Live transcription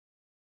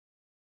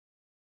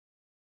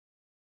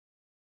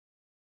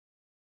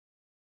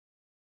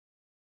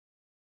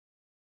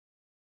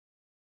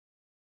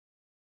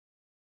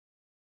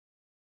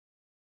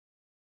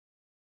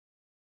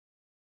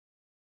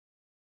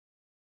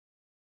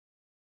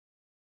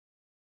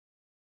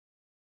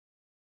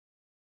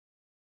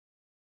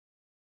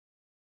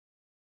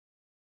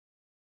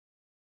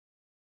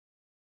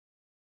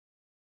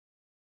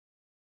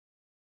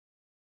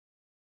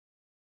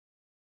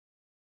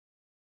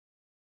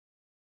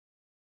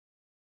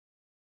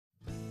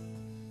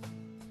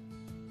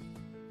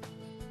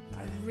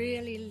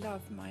really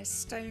love my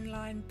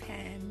Stoneline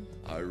pan.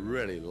 I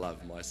really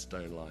love my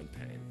Stoneline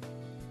pan.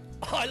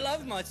 I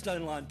love my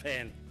Stoneline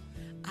pan.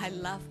 I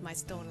love my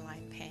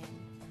Stoneline pan.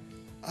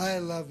 I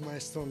love my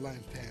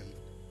Stoneline pan.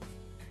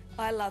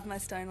 I love my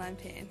Stoneline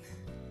pan.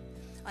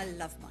 I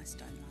love my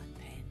Stoneline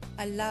pan.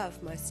 I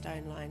love my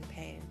Stoneline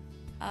pan.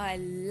 I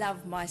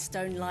love my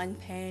Stoneline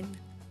pan.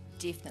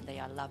 Definitely,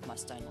 I love my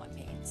Stoneline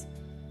pans.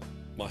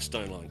 My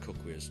Stoneline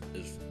cookware is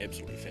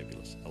absolutely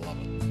fabulous. I love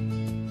it.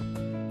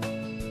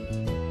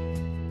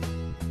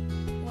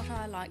 What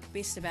I like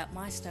best about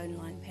my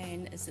Stoneline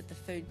pan is that the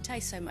food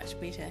tastes so much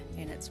better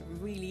and it's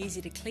really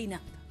easy to clean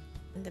up.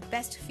 And the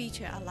best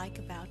feature I like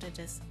about it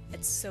is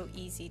it's so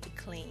easy to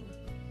clean.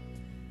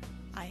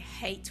 I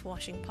hate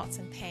washing pots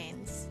and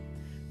pans,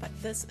 but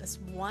this is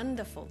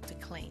wonderful to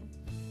clean.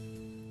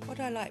 What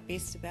I like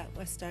best about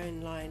my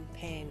Stoneline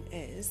pan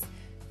is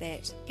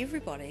that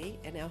everybody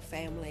in our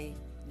family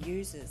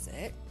uses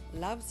it,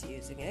 loves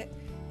using it,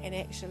 and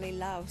actually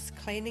loves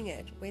cleaning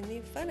it when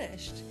they're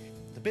finished.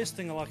 The best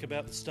thing I like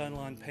about the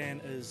Stoneline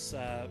pan is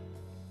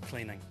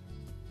cleaning.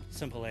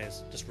 Simple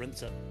as, just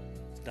rinse it,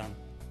 it's done.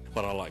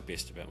 What I like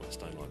best about my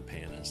Stoneline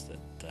pan is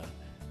that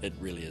it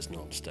really is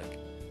non-stick.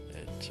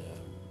 It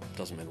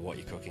doesn't matter what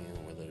you're cooking,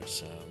 whether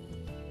it's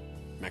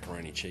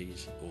macaroni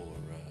cheese or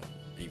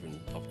even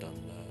I've done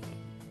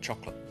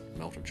chocolate,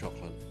 melted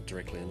chocolate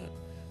directly in it.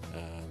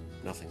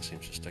 Nothing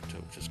seems to stick to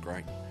it, which is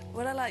great.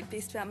 What I like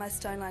best about my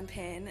Stoneline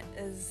pan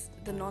is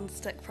the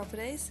non-stick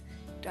properties.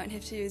 You don't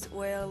have to use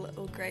oil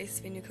or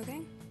grease when you're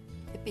cooking.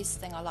 The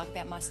best thing I like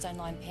about my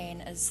Stoneline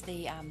pan is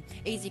the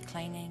easy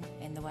cleaning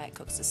and the way it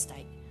cooks the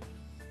steak.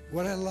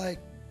 What I like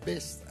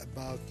best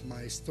about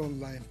my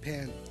Stoneline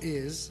pan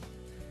is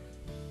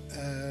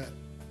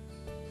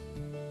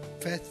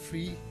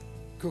fat-free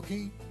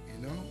cooking,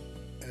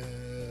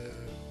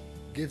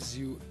 gives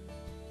you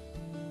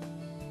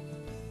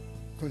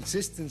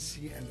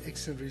consistency and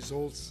excellent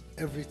results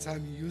every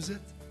time you use it.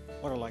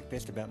 What I like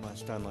best about my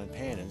Stoneline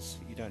pan is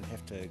you don't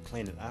have to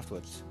clean it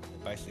afterwards.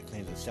 It basically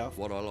cleans itself.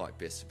 What I like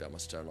best about my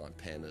Stoneline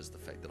pan is the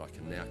fact that I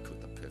can now cook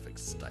the perfect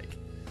steak.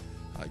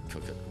 I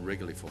cook it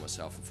regularly for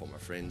myself and for my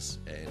friends,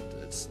 and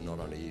it's not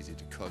only easy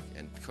to cook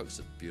and cooks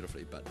it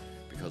beautifully, but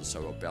because it's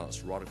so well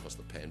balanced right across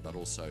the pan, but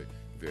also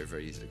very,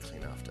 very easy to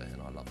clean after,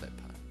 and I love that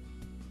part.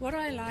 What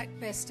I like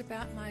best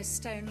about my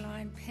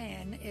Stoneline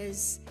pan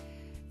is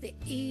the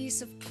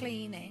ease of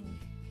cleaning,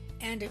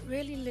 and it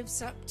really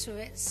lives up to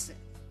its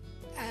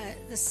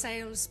the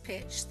sales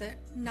pitch that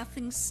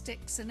nothing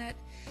sticks in it.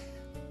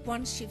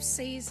 Once you've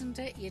seasoned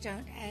it, you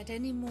don't add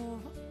any more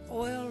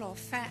oil or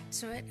fat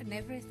to it, and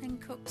everything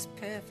cooks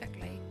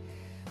perfectly.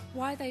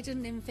 Why they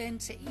didn't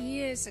invent it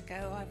years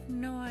ago, I've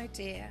no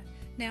idea.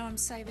 Now I'm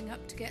saving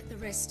up to get the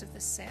rest of the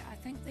set. I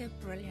think they're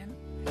brilliant.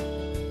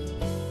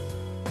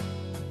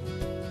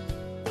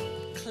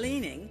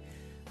 Cleaning,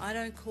 I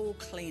don't call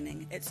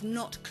cleaning. It's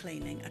not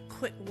cleaning. A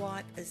quick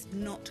wipe is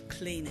not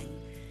cleaning.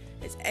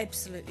 It's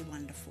absolutely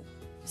wonderful.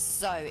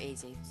 So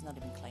easy, it's not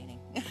even cleaning.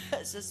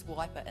 It's just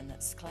wipe it and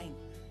it's clean.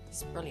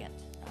 It's brilliant.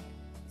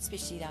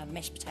 Especially the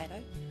mashed potato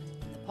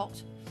in the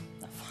pot.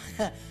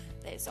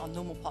 That's on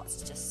normal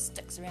pots, it just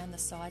sticks around the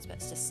sides, but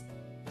it's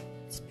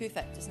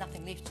perfect. There's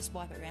nothing left, just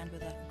wipe it around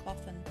with a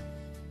cloth and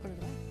put it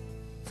away.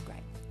 It's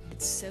great.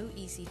 It's so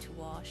easy to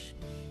wash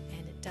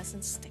and it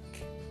doesn't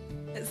stick.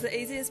 It's the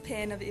easiest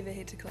pan I've ever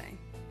had to clean.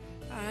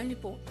 I only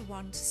bought the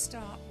one to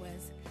start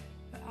with,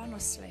 but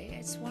honestly,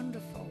 it's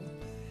wonderful.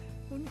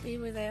 Wouldn't be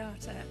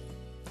without it.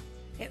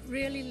 It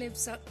really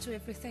lives up to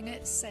everything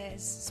it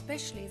says,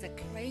 especially the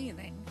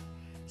cleaning.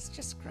 It's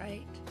just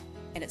great.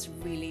 And it's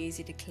really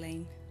easy to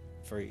clean.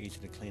 Very easy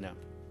to clean up.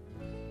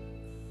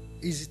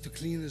 Easy to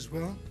clean as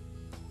well.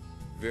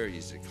 Very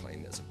easy to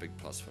clean, that's a big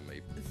plus for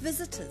me.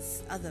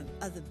 Visitors are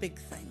the big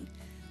thing.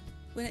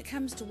 When it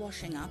comes to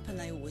washing up, and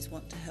they always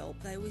want to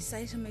help, they always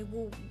say to me,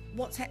 well,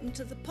 what's happened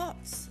to the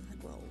pots? I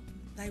said, well,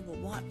 they were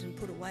wiped and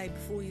put away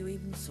before you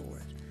even saw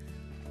it.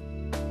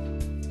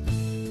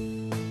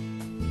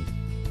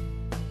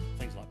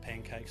 Things like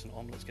pancakes and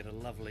omelettes get a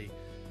lovely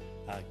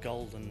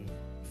golden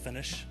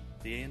finish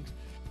at the end.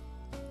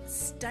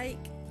 Steak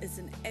is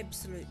an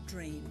absolute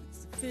dream.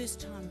 It's the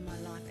first time in my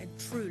life, and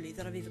truly,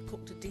 that I've ever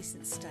cooked a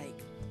decent steak.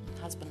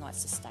 My husband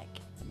likes the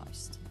steak the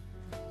most.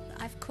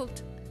 I've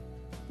cooked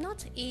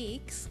not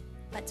eggs,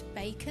 but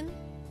bacon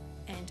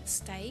and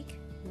steak,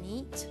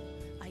 meat.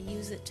 I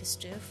use it to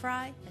stir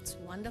fry. It's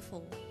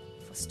wonderful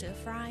for stir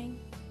frying.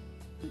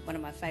 One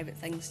of my favourite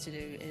things to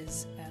do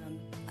is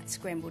like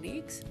scrambled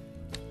eggs.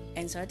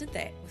 And so I did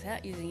that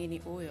without using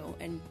any oil,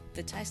 and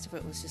the taste of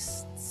it was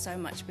just so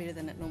much better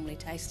than it normally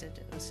tasted.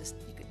 It was just,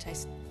 you could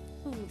taste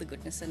all the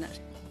goodness in it.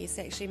 Yes,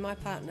 actually my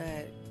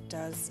partner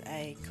does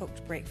a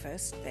cooked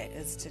breakfast that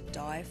is to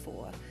die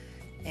for,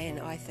 and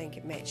I think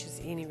it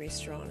matches any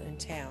restaurant in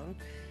town,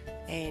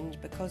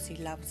 and because he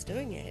loves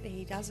doing it,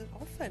 he does it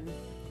often,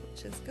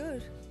 which is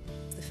good.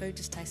 The food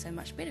just tastes so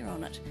much better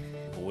on it.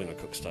 Well, when I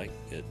cook steak,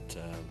 it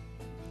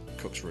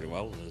cooks really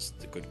well. There's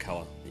the good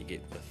colour you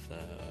get with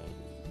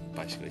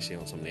basically see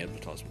on some of the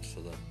advertisements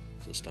for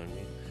the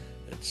stoneware.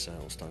 It's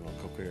Stoneline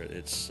cookware.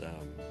 It's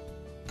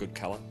good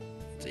colour.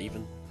 It's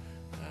even.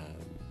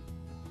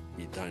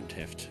 You don't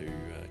have to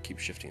keep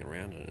shifting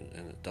around,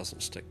 and it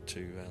doesn't stick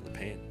to the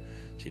pan,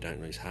 so you don't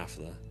lose half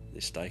of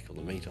the steak or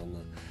the meat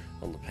on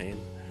the pan.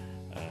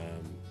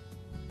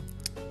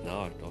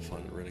 No, I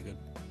find it really good.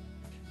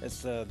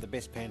 It's the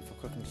best pan for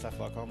cooking stuff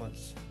like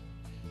omelettes.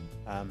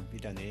 You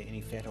don't need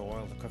any fat or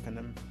oil to cook in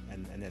them,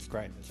 and that's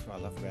great. That's what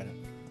I love about it.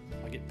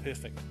 I get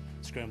perfect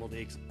scrambled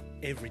eggs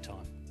every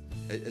time.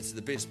 It's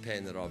the best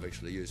pan that I've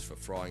actually used for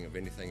frying of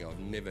anything. I've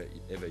never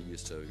ever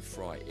used to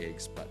fry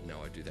eggs, but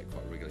now I do that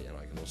quite regularly, and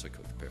I can also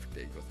cook the perfect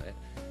egg with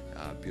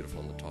that. Beautiful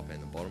on the top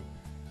and the bottom.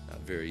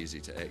 Very easy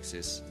to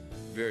access,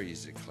 very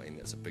easy to clean.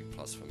 That's a big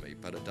plus for me,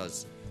 but it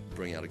does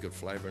bring out a good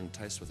flavour and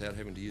taste without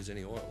having to use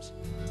any oils.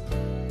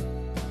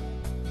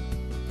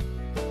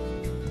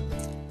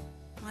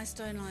 My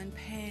Stoneline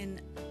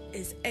pan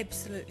is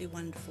absolutely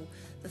wonderful.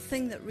 The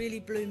thing that really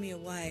blew me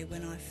away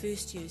when I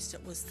first used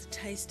it was the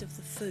taste of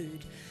the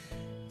food.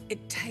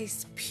 It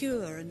tastes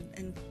pure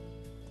and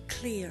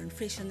clear and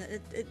fresh, and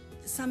it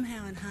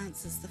somehow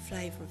enhances the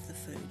flavour of the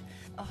food.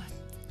 Oh,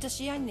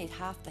 you only need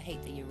half the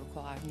heat that you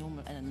require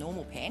in a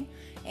normal pan,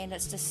 and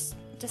it's just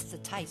the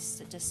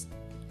taste.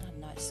 I don't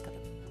know, it's got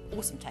an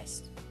awesome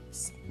taste.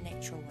 It's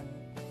natural and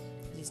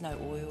there's no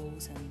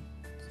oils, and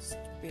it's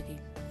really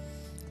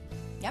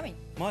yummy.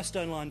 My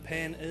Stoneline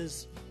pan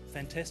is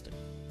fantastic.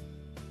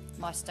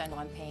 My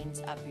Stoneline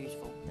pans are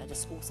beautiful. They're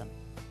just awesome.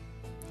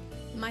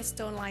 My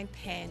Stoneline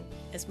pan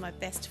is my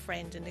best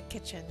friend in the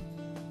kitchen.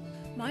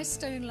 My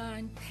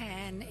Stoneline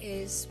pan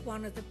is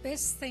one of the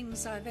best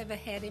things I've ever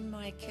had in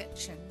my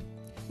kitchen.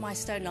 My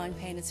Stoneline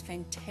pan is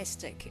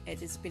fantastic.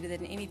 It is better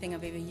than anything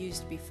I've ever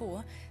used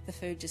before. The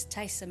food just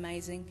tastes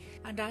amazing.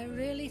 And I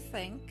really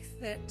think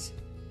that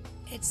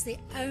it's the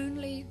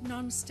only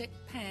non-stick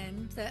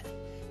pan that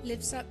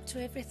lives up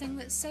to everything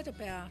that's said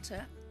about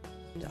it.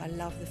 I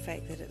love the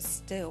fact that it's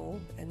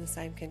still in the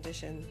same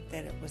condition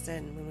that it was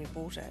in when we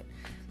bought it,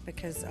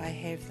 because I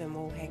have them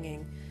all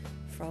hanging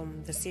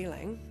from the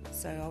ceiling,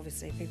 so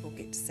obviously people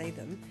get to see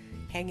them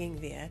hanging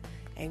there,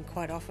 and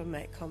quite often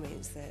make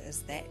comments that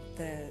is that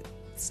the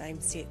same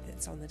set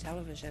that's on the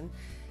television,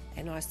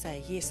 and I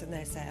say yes, and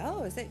they say,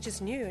 oh, is that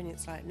just new? And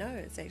it's like, no,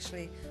 it's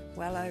actually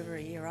well over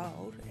a year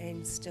old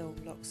and still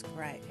looks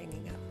great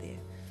hanging up there.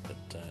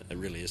 It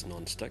really is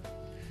non-stick.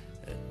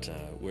 It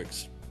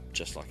works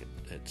just like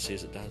it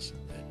says it does.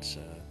 It's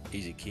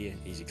easy care,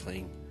 easy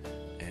clean,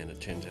 and it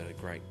turns out a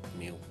great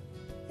meal.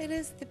 It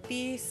is the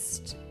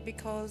best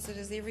because it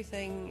is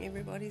everything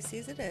everybody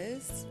says it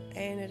is,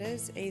 and it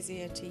is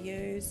easier to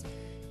use.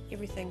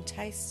 Everything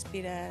tastes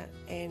better,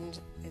 and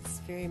it's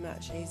very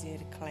much easier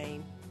to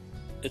clean.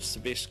 It's the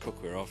best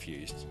cookware I've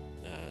used,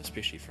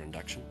 especially for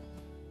induction.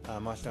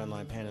 My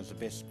Stoneline pan is the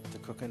best to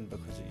cook in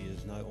because it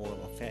uses no oil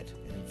or fat,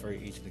 and it's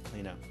very easy to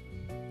clean up.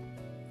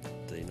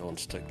 The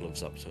non-stick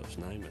lives up to its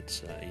name.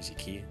 It's easy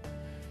care,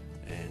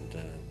 and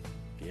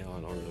yeah, I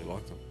really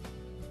like them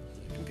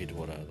compared to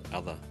what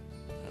other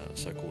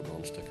so-called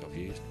non-stick I've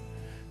used.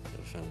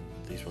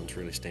 These ones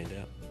really stand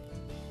out.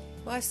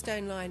 My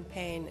Stoneline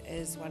pan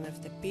is one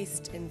of the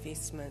best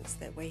investments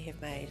that we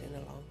have made in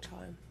a long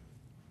time.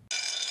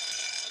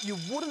 You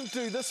wouldn't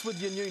do this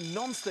with your new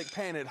non-stick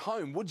pan at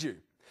home, would you?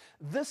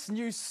 This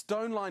new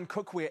Stoneline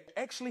cookware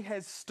actually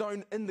has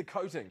stone in the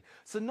coating.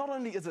 So not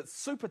only is it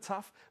super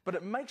tough, but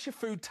it makes your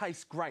food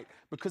taste great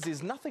because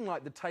there's nothing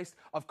like the taste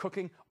of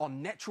cooking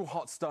on natural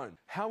hot stone.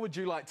 How would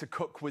you like to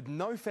cook with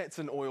no fats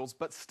and oils,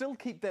 but still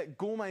keep that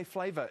gourmet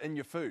flavour in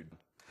your food?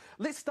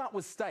 Let's start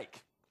with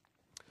steak.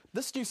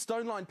 This new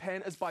Stoneline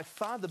pan is by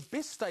far the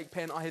best steak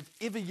pan I have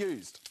ever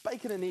used.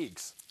 Bacon and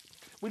eggs.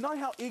 We know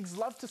how eggs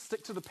love to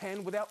stick to the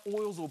pan without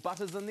oils or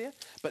butters in there,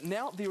 but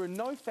now there are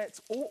no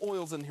fats or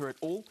oils in here at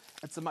all.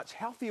 It's a much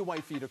healthier way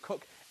for you to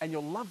cook, and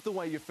you'll love the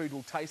way your food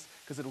will taste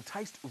because it'll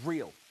taste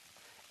real.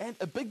 And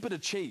a big bit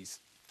of cheese.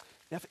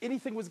 Now, if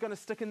anything was going to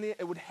stick in there,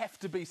 it would have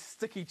to be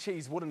sticky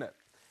cheese, wouldn't it?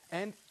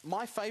 And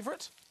my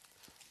favourite,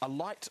 a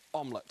light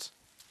omelette.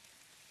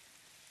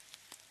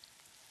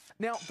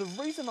 Now, the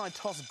reason I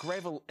toss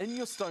gravel in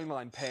your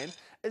Stoneline pan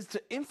is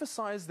to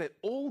emphasise that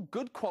all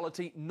good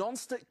quality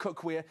non-stick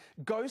cookware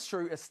goes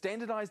through a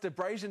standardised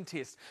abrasion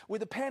test where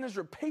the pan is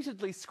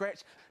repeatedly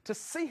scratched to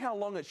see how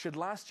long it should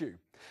last you.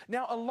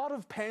 Now, a lot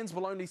of pans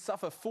will only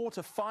suffer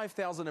 4,000 to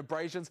 5,000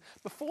 abrasions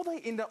before they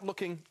end up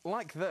looking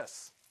like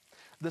this.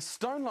 The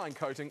Stoneline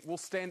coating will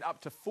stand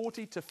up to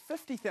 40,000 to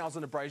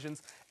 50,000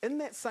 abrasions in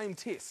that same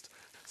test.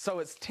 So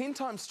it's 10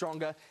 times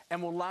stronger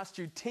and will last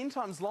you 10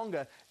 times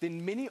longer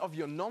than many of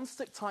your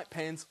non-stick type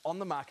pans on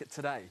the market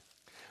today.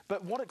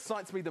 But what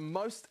excites me the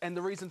most, and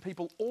the reason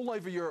people all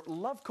over Europe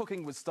love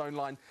cooking with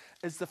Stoneline,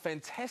 is the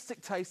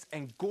fantastic taste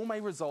and gourmet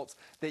results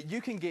that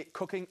you can get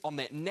cooking on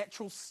that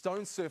natural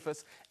stone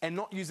surface and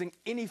not using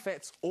any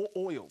fats or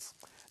oils.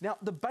 Now,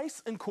 the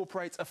base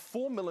incorporates a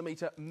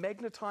 4mm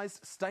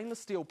magnetised stainless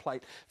steel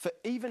plate for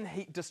even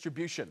heat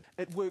distribution.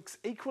 It works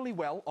equally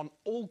well on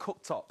all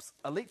cooktops,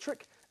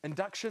 electric,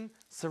 induction,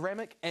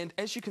 ceramic, and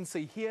as you can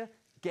see here,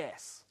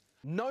 gas.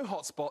 No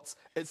hot spots,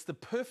 it's the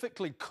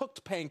perfectly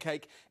cooked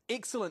pancake,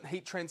 excellent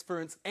heat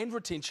transference and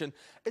retention.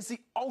 It's the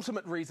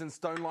ultimate reason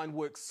Stoneline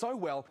works so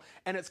well,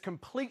 and it's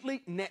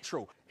completely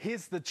natural.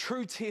 Here's the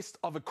true test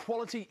of a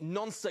quality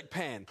non-stick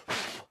pan.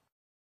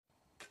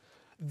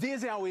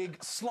 There's our egg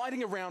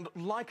sliding around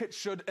like it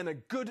should in a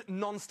good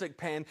non-stick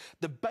pan.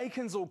 The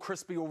bacon's all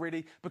crispy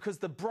already because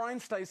the brine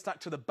stays stuck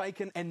to the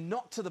bacon and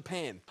not to the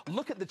pan.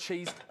 Look at the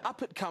cheese,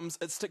 up it comes,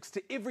 it sticks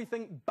to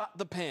everything but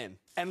the pan.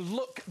 And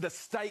look, the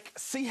steak,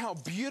 see how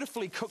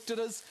beautifully cooked it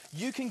is?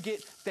 You can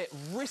get that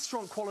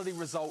restaurant quality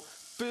result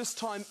first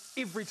time,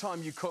 every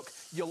time you cook.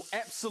 You'll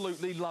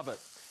absolutely love it.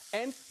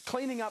 And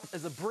cleaning up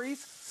is a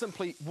breeze,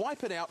 simply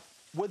wipe it out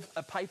with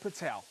a paper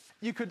towel.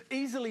 You could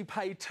easily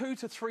pay $200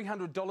 to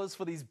 $300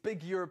 for these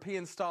big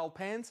European style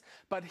pans,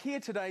 but here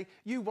today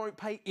you won't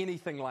pay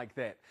anything like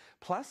that.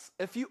 Plus,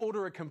 if you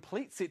order a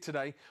complete set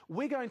today,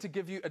 we're going to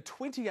give you a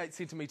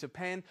 28cm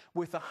pan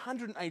worth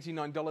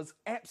 $189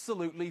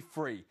 absolutely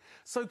free.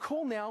 So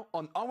call now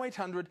on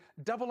 0800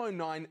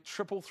 009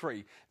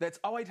 333. That's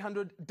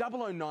 0800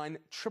 009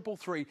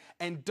 333.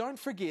 And don't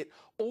forget,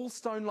 all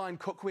Stoneline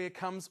cookware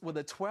comes with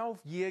a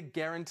 12-year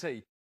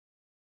guarantee.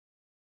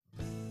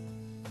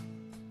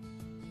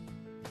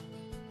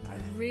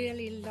 I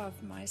really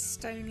love my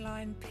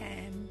Stoneline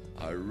pan.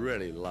 I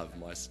really love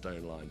my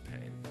Stoneline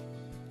pan.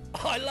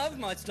 I love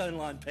my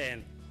Stoneline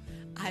pan.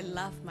 I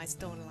love my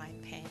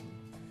Stoneline pan.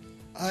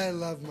 I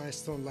love my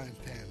Stoneline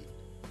pan.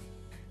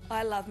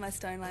 I love my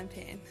Stoneline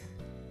pan.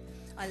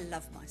 I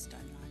love my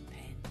Stoneline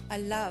pan. I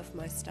love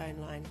my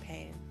Stoneline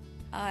pan.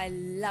 I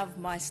love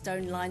my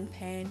Stoneline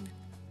pan.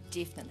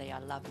 Definitely, I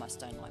love my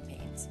Stoneline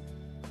pans.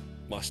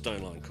 My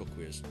Stoneline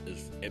cookware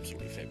is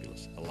absolutely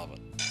fabulous. I love it.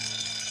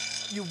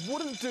 You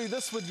wouldn't do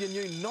this with your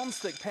new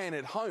non-stick pan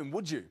at home,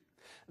 would you?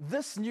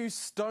 This new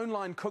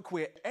Stoneline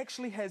cookware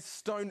actually has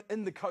stone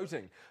in the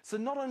coating. So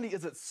not only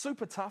is it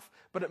super tough,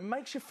 but it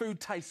makes your food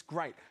taste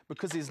great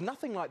because there's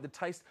nothing like the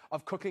taste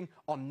of cooking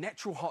on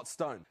natural hot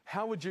stone.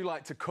 How would you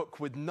like to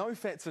cook with no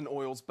fats and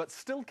oils, but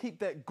still keep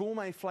that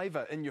gourmet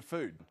flavour in your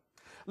food?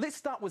 Let's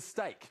start with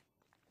steak.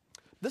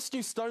 This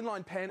new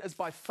Stoneline pan is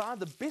by far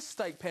the best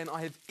steak pan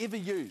I have ever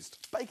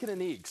used. Bacon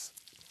and eggs.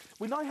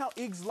 We know how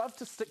eggs love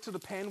to stick to the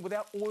pan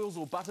without oils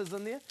or butters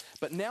in there,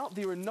 but now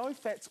there are no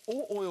fats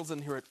or oils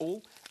in here at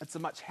all. It's a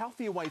much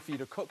healthier way for you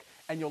to cook,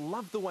 and you'll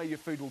love the way your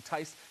food will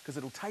taste because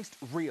it'll taste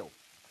real.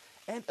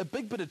 And a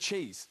big bit of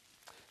cheese.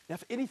 Now,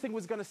 if anything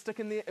was going to stick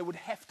in there, it would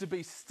have to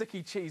be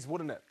sticky cheese,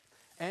 wouldn't it?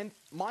 And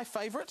my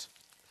favourite,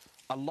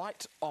 a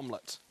light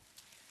omelette.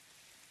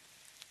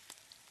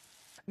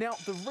 Now,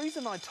 the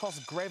reason I toss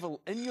gravel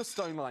in your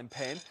Stoneline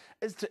pan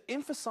is to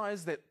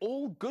emphasise that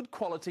all good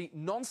quality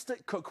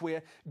non-stick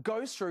cookware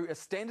goes through a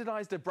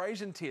standardised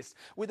abrasion test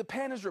where the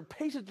pan is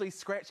repeatedly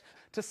scratched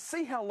to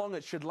see how long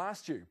it should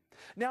last you.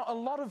 Now, a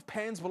lot of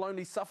pans will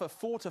only suffer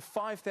 4,000 to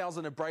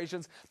 5,000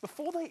 abrasions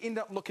before they end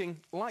up looking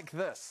like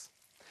this.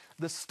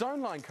 The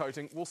Stoneline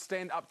coating will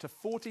stand up to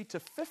 40,000 to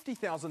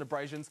 50,000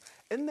 abrasions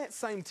in that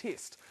same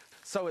test.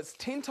 So it's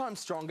 10 times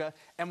stronger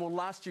and will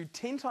last you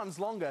 10 times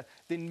longer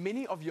than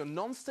many of your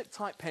non-stick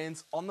type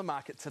pans on the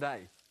market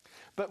today.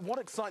 But what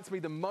excites me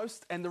the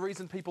most, and the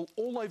reason people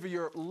all over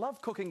Europe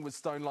love cooking with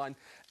Stoneline,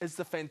 is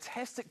the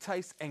fantastic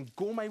taste and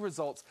gourmet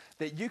results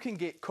that you can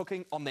get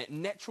cooking on that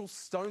natural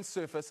stone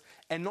surface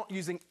and not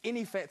using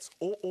any fats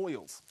or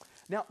oils.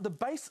 Now, the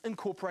base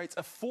incorporates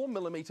a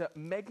 4mm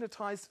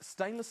magnetised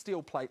stainless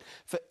steel plate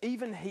for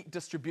even heat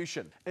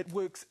distribution. It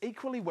works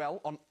equally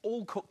well on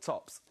all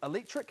cooktops: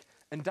 electric,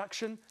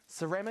 induction,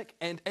 ceramic,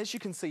 and as you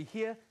can see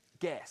here,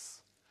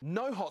 gas.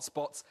 No hot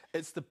spots,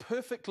 it's the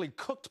perfectly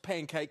cooked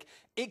pancake,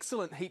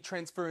 excellent heat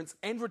transference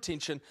and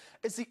retention.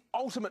 It's the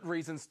ultimate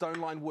reason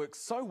Stoneline works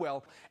so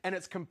well, and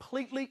it's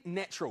completely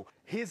natural.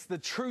 Here's the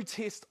true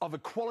test of a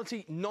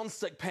quality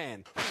non-stick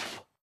pan.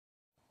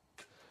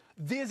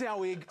 There's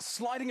our egg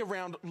sliding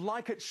around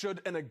like it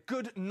should in a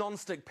good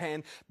non-stick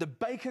pan. The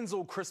bacon's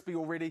all crispy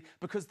already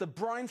because the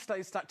brine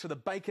stays stuck to the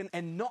bacon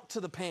and not to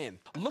the pan.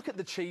 Look at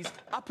the cheese,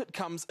 up it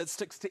comes, it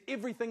sticks to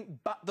everything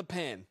but the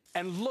pan.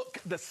 And look,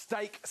 the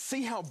steak,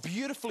 see how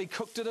beautifully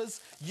cooked it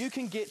is? You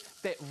can get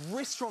that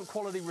restaurant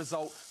quality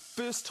result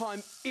first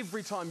time,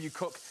 every time you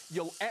cook.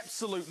 You'll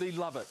absolutely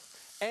love it.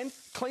 And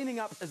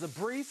cleaning up is a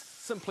breeze,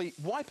 simply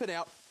wipe it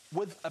out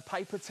with a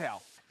paper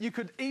towel. You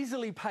could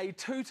easily pay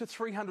 $200 to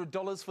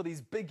 $300 for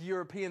these big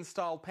European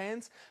style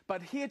pans,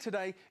 but here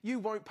today you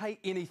won't pay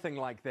anything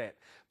like that.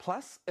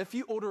 Plus, if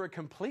you order a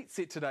complete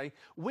set today,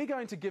 we're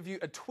going to give you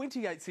a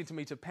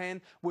 28cm pan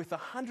worth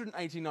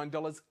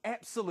 $189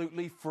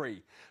 absolutely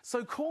free.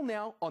 So call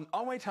now on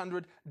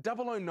 0800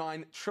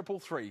 009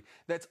 333.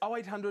 That's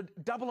 0800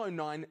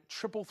 009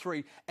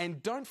 333.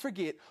 And don't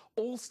forget,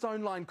 all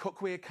Stoneline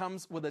cookware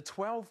comes with a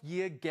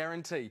 12-year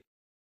guarantee.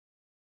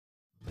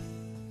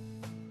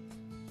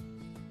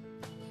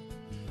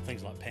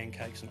 Things like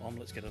pancakes and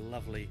omelettes get a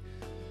lovely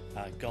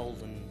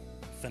golden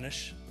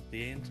finish at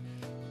the end.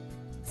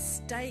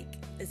 Steak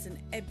is an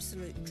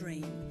absolute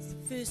dream. It's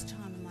the first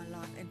time in my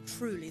life, and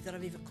truly, that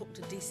I've ever cooked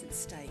a decent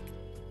steak.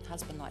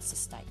 Husband likes the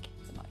steak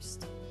the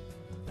most.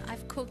 I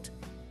cooked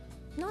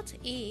not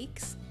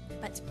eggs,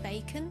 but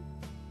bacon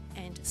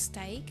and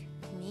steak,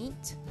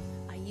 meat.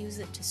 I use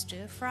it to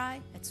stir fry.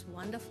 It's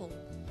wonderful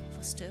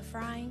for stir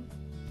frying.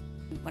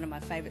 One of my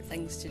favourite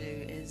things to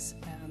do is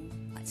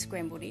like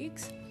scrambled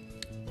eggs.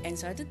 And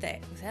so I did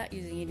that without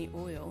using any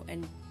oil,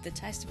 and the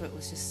taste of it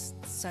was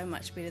just so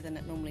much better than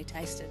it normally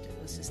tasted. It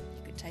was just,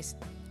 you could taste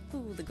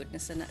the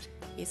goodness in it.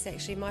 Yes,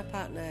 actually my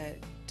partner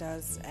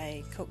does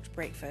a cooked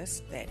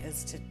breakfast that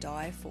is to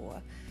die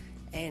for,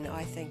 and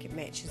I think it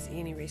matches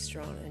any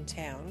restaurant in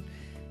town,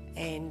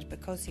 and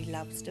because he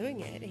loves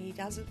doing it, he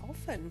does it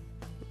often,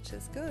 which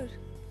is good.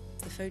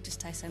 The food just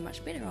tastes so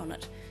much better on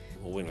it.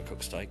 Well, when I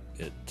cook steak,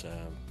 it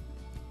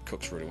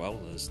cooks really well.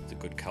 There's the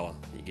good colour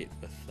you get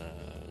with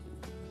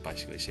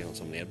basically seeing on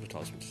some of the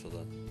advertisements for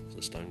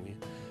the stoneware.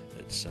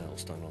 It's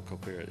Stoneline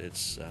cookware.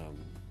 It's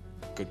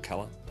good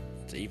colour.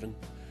 It's even.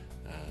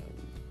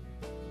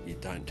 You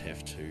don't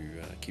have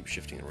to keep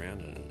shifting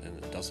around, and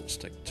it doesn't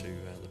stick to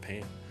the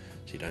pan,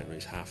 so you don't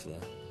lose half of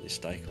the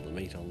steak or the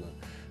meat on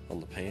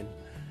the pan.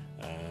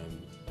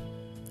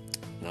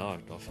 No,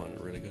 I find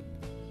it really good.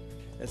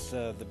 It's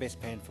the best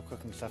pan for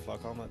cooking stuff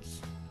like omelettes.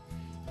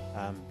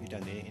 You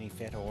don't need any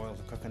fat or oil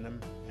to cook in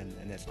them,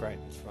 and that's great.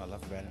 That's what I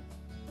love about it.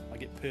 I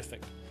get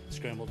perfect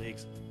scrambled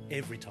eggs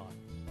every time.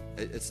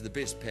 It's the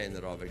best pan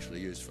that I've actually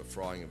used for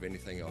frying of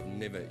anything. I've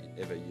never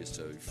ever used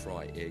to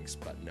fry eggs,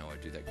 but now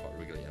I do that quite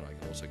regularly, and I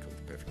can also cook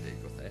the perfect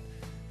egg with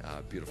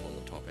that. Beautiful on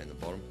the top and the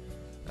bottom.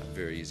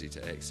 Very easy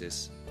to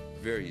access,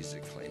 very easy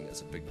to clean.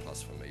 That's a big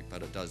plus for me,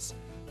 but it does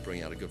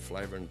bring out a good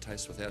flavour and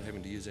taste without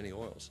having to use any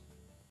oils.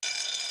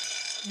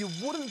 You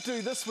wouldn't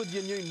do this with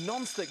your new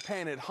non-stick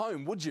pan at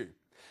home, would you?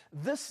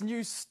 This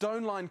new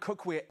Stoneline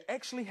cookware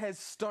actually has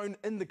stone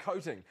in the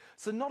coating.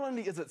 So not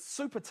only is it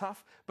super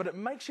tough, but it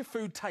makes your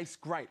food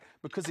taste great,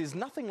 because there's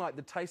nothing like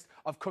the taste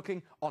of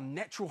cooking on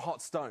natural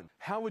hot stone.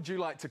 How would you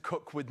like to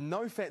cook with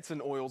no fats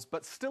and oils,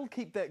 but still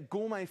keep that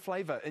gourmet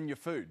flavour in your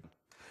food?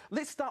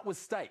 Let's start with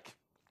steak.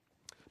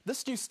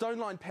 This new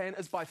Stoneline pan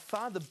is by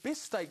far the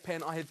best steak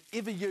pan I have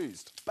ever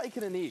used.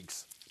 Bacon and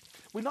eggs.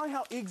 We know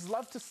how eggs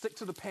love to stick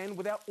to the pan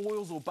without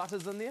oils or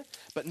butters in there,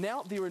 but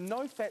now there are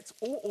no fats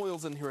or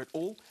oils in here at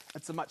all.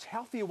 It's a much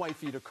healthier way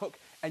for you to cook,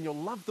 and you'll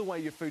love the way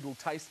your food will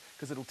taste,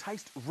 because it'll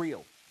taste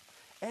real.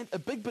 And a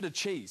big bit of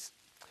cheese.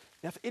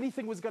 Now, if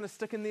anything was going to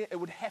stick in there, it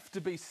would have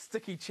to be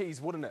sticky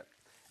cheese, wouldn't it?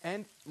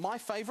 And my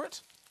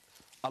favourite,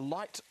 a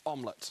light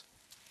omelette.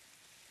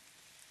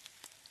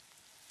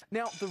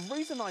 Now, the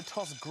reason I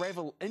toss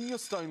gravel in your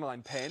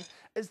Stoneline pan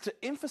is to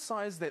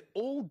emphasise that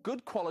all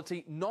good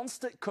quality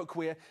non-stick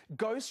cookware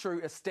goes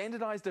through a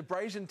standardised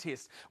abrasion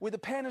test, where the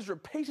pan is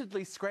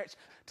repeatedly scratched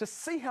to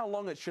see how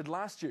long it should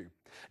last you.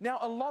 Now,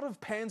 a lot of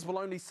pans will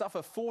only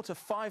suffer 4,000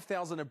 to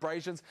 5,000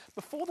 abrasions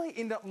before they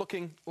end up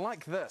looking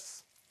like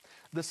this.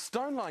 The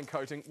Stoneline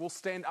coating will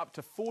stand up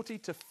to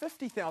 40,000 to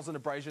 50,000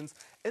 abrasions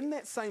in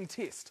that same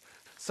test.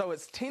 So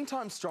it's 10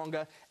 times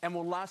stronger and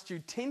will last you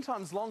 10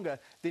 times longer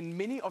than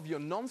many of your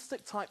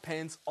non-stick type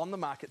pans on the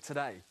market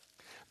today.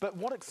 But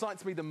what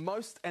excites me the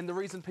most, and the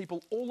reason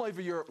people all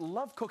over Europe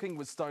love cooking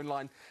with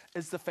Stoneline,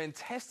 is the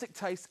fantastic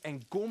taste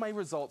and gourmet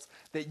results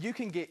that you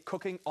can get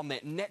cooking on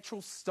that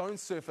natural stone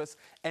surface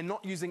and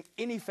not using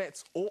any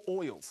fats or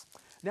oils.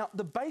 Now,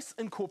 the base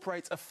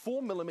incorporates a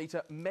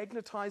 4mm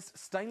magnetised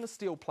stainless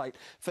steel plate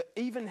for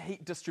even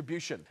heat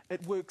distribution.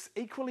 It works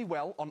equally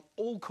well on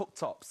all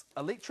cooktops: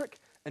 electric,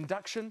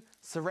 induction,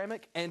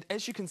 ceramic, and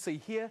as you can see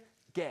here,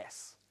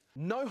 gas.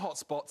 No hot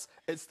spots,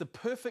 it's the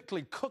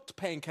perfectly cooked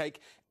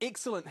pancake.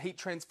 Excellent heat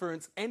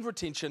transference and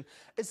retention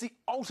is the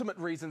ultimate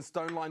reason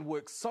Stoneline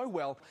works so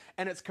well,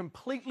 and it's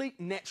completely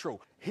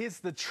natural. Here's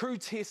the true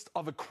test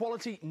of a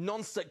quality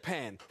non-stick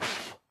pan.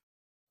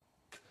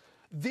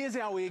 There's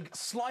our egg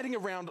sliding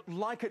around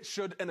like it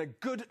should in a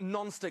good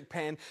non-stick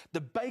pan.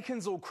 The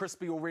bacon's all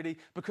crispy already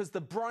because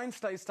the brine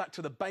stays stuck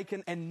to the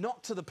bacon and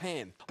not to the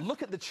pan.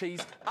 Look at the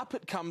cheese, up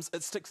it comes,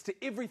 it sticks to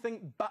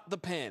everything but the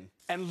pan.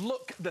 And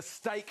look, the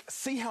steak,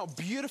 see how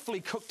beautifully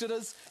cooked it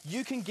is?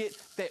 You can get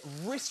that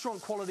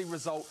restaurant quality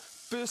result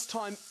first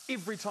time,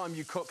 every time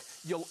you cook.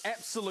 You'll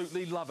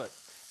absolutely love it.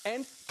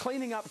 And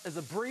cleaning up is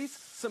a breeze.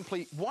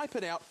 Simply wipe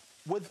it out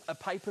with a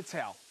paper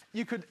towel.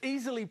 You could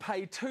easily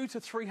pay $200 to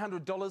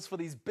 $300 for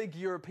these big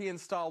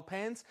European-style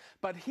pans,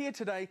 but here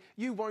today,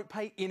 you won't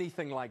pay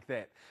anything like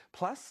that.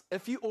 Plus,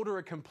 if you order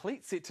a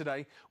complete set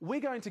today, we're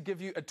going to give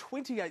you a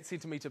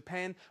 28cm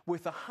pan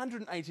worth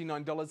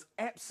 $189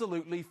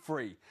 absolutely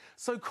free.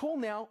 So call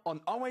now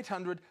on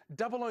 0800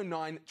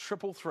 009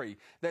 333.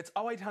 That's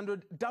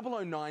 0800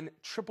 009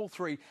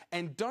 333.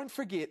 And don't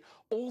forget,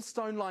 all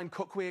Stoneline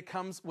cookware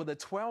comes with a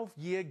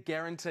 12-year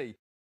guarantee.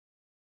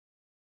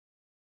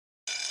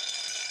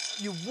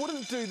 You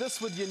wouldn't do this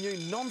with your new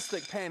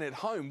non-stick pan at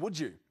home, would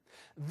you?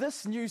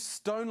 This new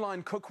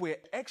Stoneline cookware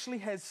actually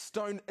has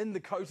stone in the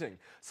coating.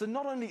 So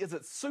not only is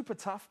it super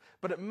tough,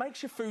 but it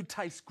makes your food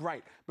taste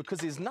great, because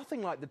there's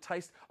nothing like the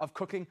taste of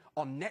cooking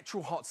on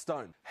natural hot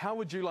stone. How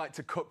would you like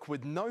to cook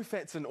with no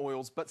fats and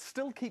oils, but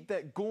still keep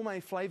that gourmet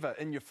flavour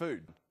in your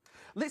food?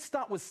 Let's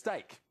start with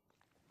steak.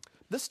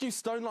 This new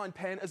Stoneline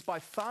pan is by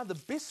far the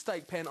best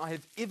steak pan I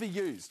have ever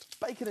used.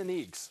 Bacon and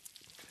eggs.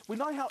 We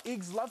know how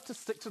eggs love to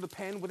stick to the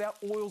pan without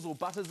oils or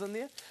butters in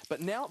there, but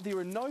now there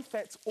are no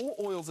fats or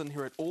oils in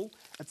here at all.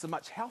 It's a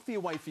much healthier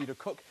way for you to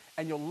cook,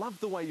 and you'll love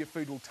the way your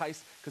food will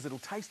taste because it'll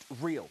taste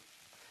real.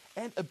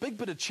 And a big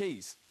bit of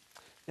cheese.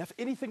 Now, if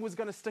anything was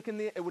going to stick in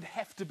there, it would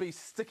have to be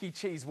sticky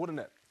cheese,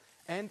 wouldn't it?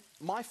 And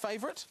my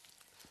favourite,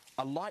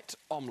 a light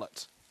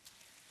omelette.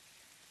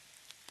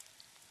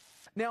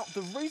 Now,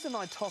 the reason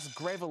I toss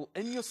gravel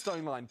in your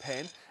Stoneline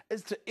pan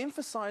is to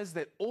emphasise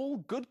that all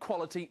good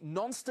quality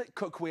non-stick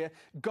cookware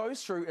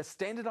goes through a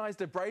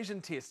standardised abrasion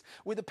test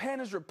where the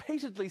pan is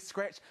repeatedly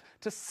scratched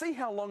to see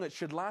how long it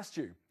should last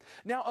you.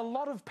 Now, a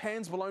lot of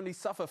pans will only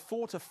suffer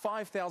 4,000 to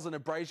 5,000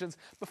 abrasions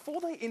before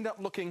they end up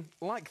looking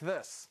like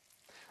this.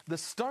 The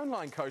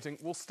Stoneline coating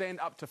will stand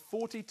up to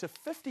 40,000 to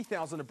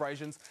 50,000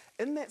 abrasions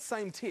in that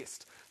same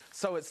test.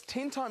 So it's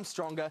 10 times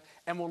stronger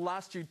and will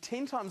last you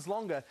 10 times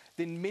longer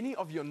than many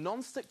of your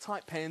non-stick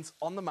type pans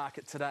on the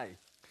market today.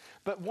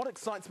 But what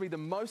excites me the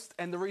most,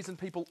 and the reason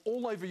people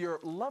all over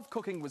Europe love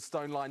cooking with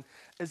Stoneline,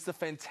 is the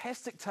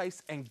fantastic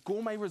taste and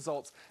gourmet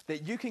results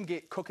that you can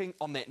get cooking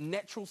on that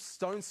natural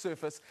stone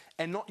surface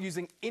and not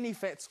using any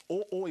fats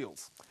or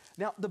oils.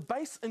 Now, the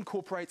base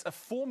incorporates a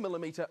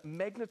 4mm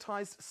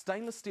magnetised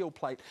stainless steel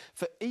plate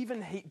for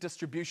even heat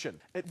distribution.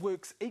 It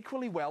works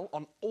equally well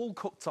on all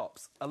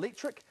cooktops: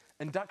 electric,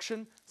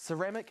 induction,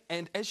 ceramic,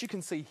 and as you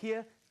can see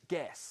here,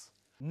 gas.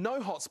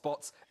 No hot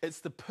spots, it's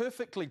the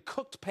perfectly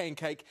cooked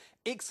pancake,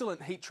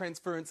 excellent heat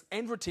transference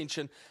and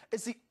retention.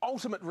 It's the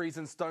ultimate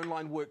reason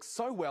Stoneline works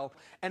so well,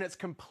 and it's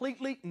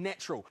completely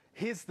natural.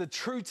 Here's the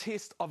true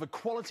test of a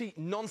quality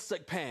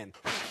non-stick pan.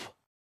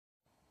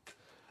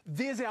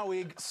 There's our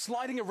egg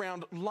sliding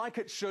around like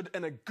it should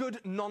in a good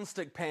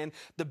non-stick pan.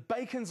 The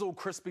bacon's all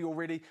crispy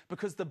already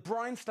because the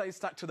brine stays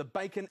stuck to the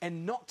bacon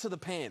and not to the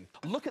pan.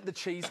 Look at the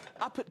cheese,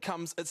 up it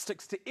comes, it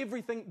sticks to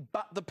everything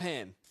but the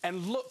pan.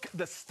 And look,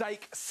 the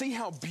steak, see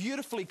how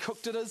beautifully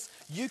cooked it is?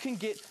 You can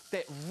get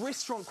that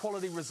restaurant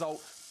quality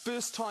result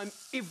first time,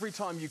 every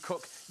time you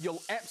cook.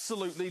 You'll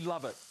absolutely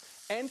love it.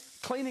 And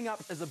cleaning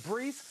up is a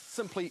breeze,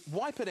 simply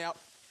wipe it out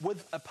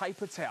with a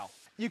paper towel.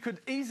 You could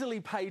easily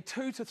pay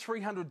 $200 to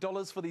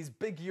 $300 for these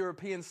big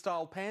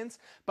European-style pans,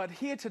 but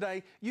here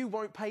today, you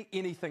won't pay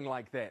anything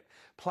like that.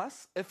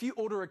 Plus, if you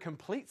order a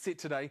complete set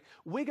today,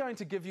 we're going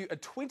to give you a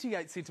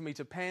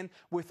 28cm pan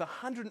worth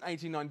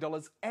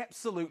 $189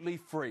 absolutely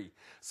free.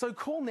 So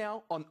call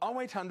now on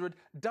 0800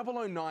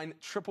 009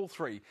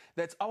 333.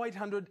 That's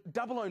 0800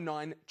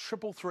 009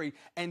 333.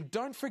 And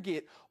don't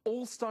forget,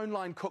 all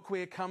Stoneline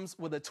cookware comes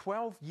with a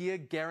 12-year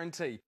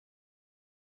guarantee.